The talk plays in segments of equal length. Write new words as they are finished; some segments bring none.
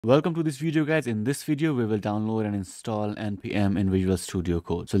Welcome to this video, guys. In this video we will download and install NPM in Visual Studio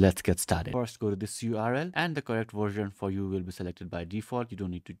Code. So let's get started. First, go to this URL and the correct version for you will be selected by default. You don't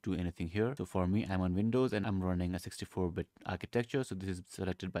need to do anything here. So for me, I'm on Windows and I'm running a 64-bit architecture, so this is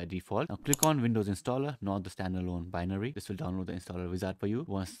selected by default. Now click on Windows installer, not the standalone binary. This will download the installer wizard for you.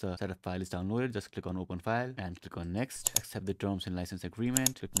 Once the setup file is downloaded, just click on open file and click on next. Accept the terms and license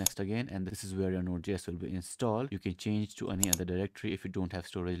agreement. Click next again, and this is where your Node.js will be installed. You can change to any other directory if you don't have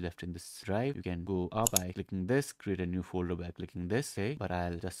storage left in this drive. You can go up by clicking this, create a new folder by clicking this, okay, but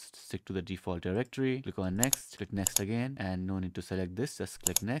I'll just stick to the default directory. Click on next, click next again, and no need to select this, just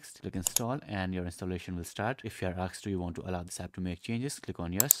click next, click install, and your installation will start. If you are asked, do you want to allow this app to make changes, click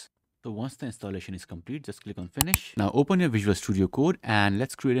on yes. So once the installation is complete, just click on finish. Now open your Visual Studio Code and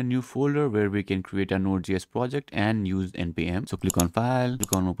let's create a new folder where we can create a Node.js project and use NPM. So click on file,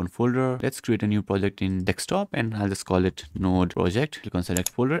 click on open folder. Let's create a new project in desktop and I'll just call it Node project. Click on select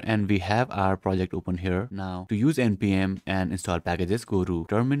folder and we have our project open here. Now to use NPM and install packages, go to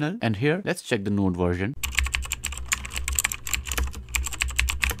terminal and here let's check the Node version.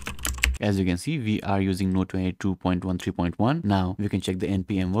 As you can see, we are using Node 22.13.1. Now we can check the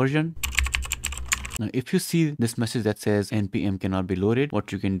NPM version. Now, if you see this message that says NPM cannot be loaded,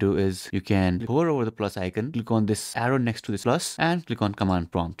 what you can do is you can hover over the plus icon, click on this arrow next to this plus and click on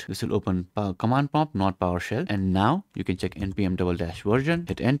command prompt. This will open command prompt, not PowerShell. And now you can check NPM -- version,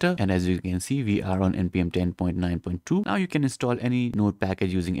 hit enter. And as you can see, we are on NPM 10.9.2. Now you can install any node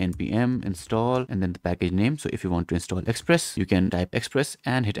package using NPM install and then the package name. So if you want to install Express, you can type Express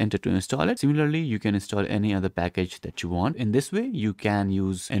and hit enter to install it. Similarly, you can install any other package that you want. In this way, you can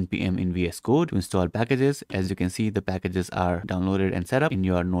use NPM in VS Code to install packages. As you can see, the packages are downloaded and set up in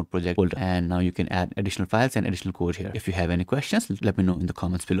your Node project folder, and now you can add additional files and additional code here. If you have any questions, let me know in the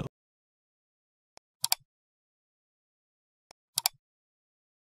comments below.